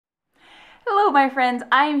Hello my friends,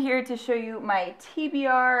 I am here to show you my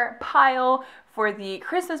TBR pile for the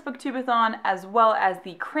Christmas BookTube-A-Thon as well as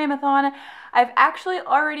the Cram-A-Thon. I've actually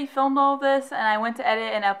already filmed all of this and I went to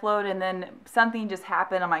edit and upload and then something just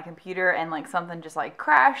happened on my computer and something just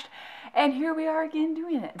crashed and here we are again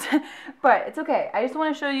doing it. But it's okay, I just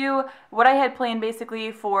want to show you what I had planned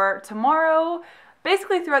basically for tomorrow.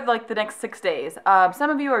 Basically throughout the next 6 days.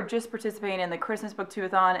 Some of you are just participating in the Christmas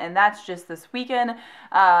BookTube-A-Thon and that's just this weekend.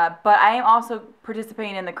 But I am also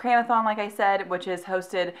participating in the Cram-A-Thon, like I said, which is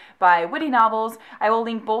hosted by Witty Novels. I will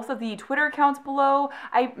link both of the Twitter accounts below.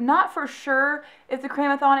 I'm not for sure if the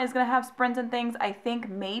Cram-A-Thon is going to have sprints and things. I think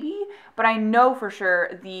maybe, but I know for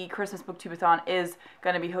sure the Christmas BookTube-A-Thon is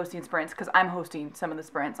going to be hosting sprints because I'm hosting some of the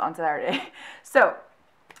sprints on Saturday. So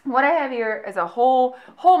what I have here is a whole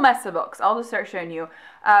mess of books. I'll just start showing you.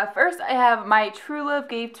 First, I have My True Love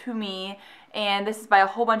Gave to Me, and this is by a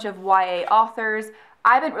whole bunch of YA authors.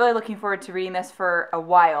 I've been really looking forward to reading this for a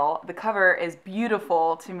while. The cover is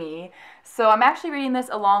beautiful to me. So I'm actually reading this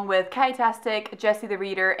along with Cattastic, Jessie the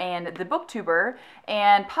Reader, and the Booktuber,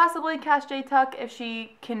 and possibly Cass J. Tuck if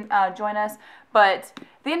she can join us. But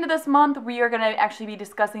at the end of this month, we are going to actually be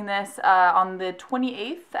discussing this on the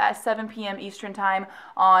 28th at 7 p.m. Eastern Time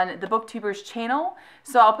on the Booktuber's channel.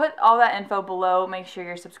 So I'll put all that info below. Make sure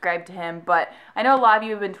you're subscribed to him. But I know a lot of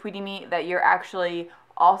you have been tweeting me that you're actually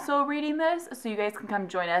also reading this, so you guys can come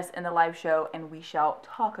join us in the live show and we shall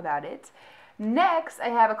talk about it. Next, I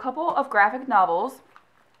have a couple of graphic novels.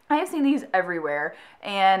 I have seen these everywhere,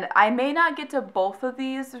 and I may not get to both of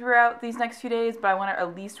these throughout these next few days, but I want to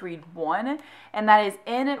at least read one, and that is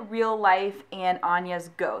In Real Life and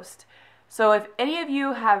Anya's Ghost. So if any of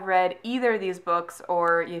you have read either of these books,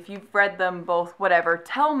 or if you've read them both, whatever,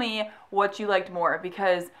 tell me what you liked more,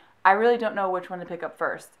 because I really don't know which one to pick up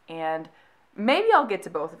first, and maybe I'll get to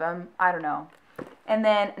both of them. I don't know. And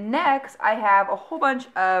then next, I have a whole bunch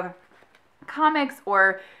of comics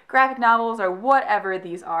or graphic novels or whatever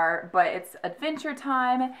these are, but it's adventure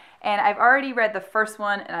time, and I've already read the first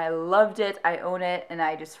one and I loved it. I own it and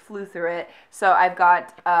I just flew through it. So I've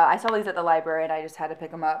got, I saw these at the library and I just had to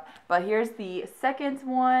pick them up. But here's the second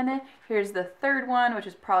one. Here's the third one, which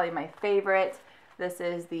is probably my favorite. This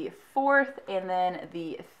is the fourth and then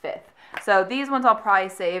the fifth. So these ones I'll probably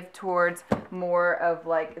save towards more of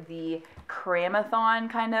the Cram-A-Thon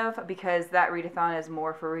kind of, because that read-a-thon is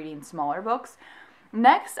more for reading smaller books.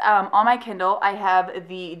 Next, on my Kindle, I have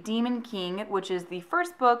The Demon King, which is the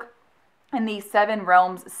first book in the Seven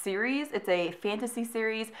Realms series. It's a fantasy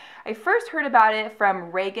series. I first heard about it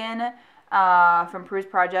from Reagan, from Prue's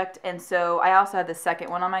Project, and so I also have the second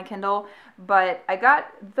one on my Kindle, but I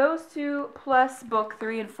got those two plus book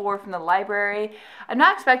 3 and 4 from the library. I'm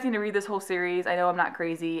not expecting to read this whole series. I know I'm not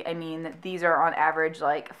crazy. I mean, these are on average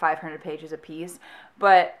 500 pages a piece,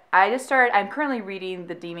 but I'm currently reading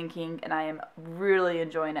The Demon King and I am really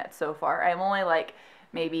enjoying it so far. I'm only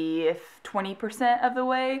maybe 20% of the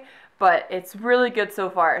way, but it's really good so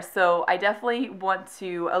far. So I definitely want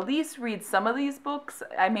to at least read some of these books.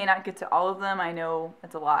 I may not get to all of them. I know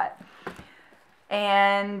it's a lot.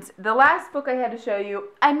 And the last book I had to show you,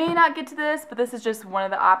 I may not get to this, but this is just one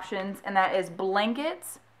of the options, and that is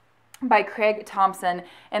Blankets by Craig Thompson,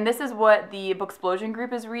 and this is what the Booksplosion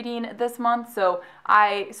group is reading this month. So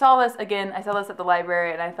I saw this at the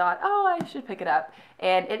library and I thought, oh, I should pick it up.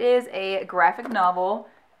 And it is a graphic novel,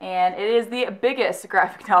 and it is the biggest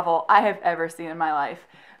graphic novel I have ever seen in my life.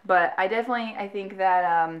 But I think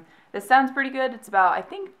that this sounds pretty good. It's about, I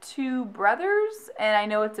think, 2 brothers, and I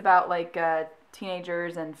know it's about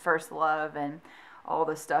teenagers and first love and all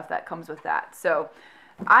the stuff that comes with that. So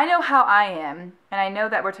I know how I am, and I know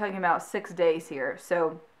that we're talking about 6 days here,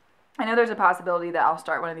 so I know there's a possibility that I'll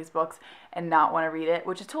start one of these books and not want to read it,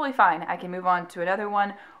 which is totally fine. I can move on to another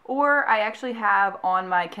one, or I actually have on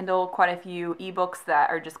my Kindle quite a few ebooks that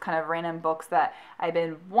are just kind of random books that I've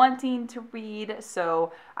been wanting to read,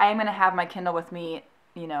 so I am going to have my Kindle with me,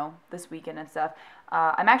 this weekend and stuff.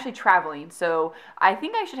 I'm actually traveling, so I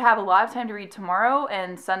think I should have a lot of time to read tomorrow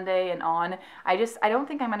and Sunday and on. I don't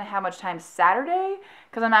think I'm going to have much time Saturday,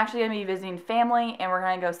 because I'm actually going to be visiting family, and we're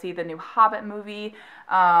going to go see the new Hobbit movie.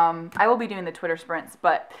 I will be doing the Twitter sprints,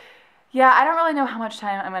 but yeah, I don't really know how much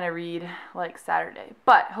time I'm going to read Saturday,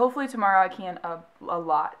 but hopefully tomorrow I can a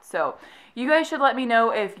lot. So you guys should let me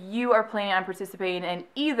know if you are planning on participating in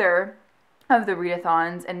either of the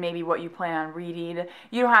read-a-thons and maybe what you plan on reading.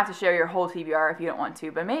 You don't have to share your whole TBR if you don't want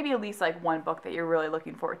to, but maybe at least one book that you're really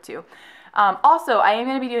looking forward to. Also, I am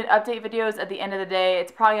going to be doing update videos at the end of the day.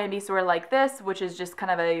 It's probably going to be sort of like this, which is just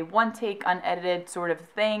kind of a one-take, unedited sort of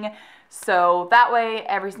thing. So that way,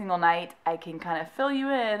 every single night, I can kind of fill you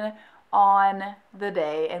in on the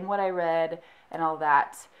day and what I read and all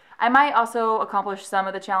that. I might also accomplish some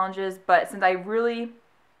of the challenges, but since I really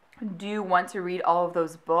do want to read all of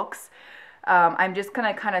those books, I'm just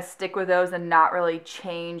going to kind of stick with those and not really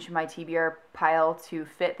change my TBR pile to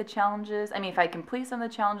fit the challenges. I mean, if I complete some of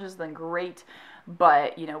the challenges, then great,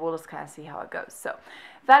 but, you know, we'll just kind of see how it goes. So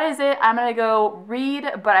that is it. I'm going to go read,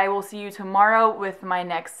 but I will see you tomorrow with my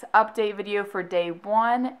next update video for day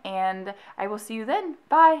 1, and I will see you then.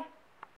 Bye!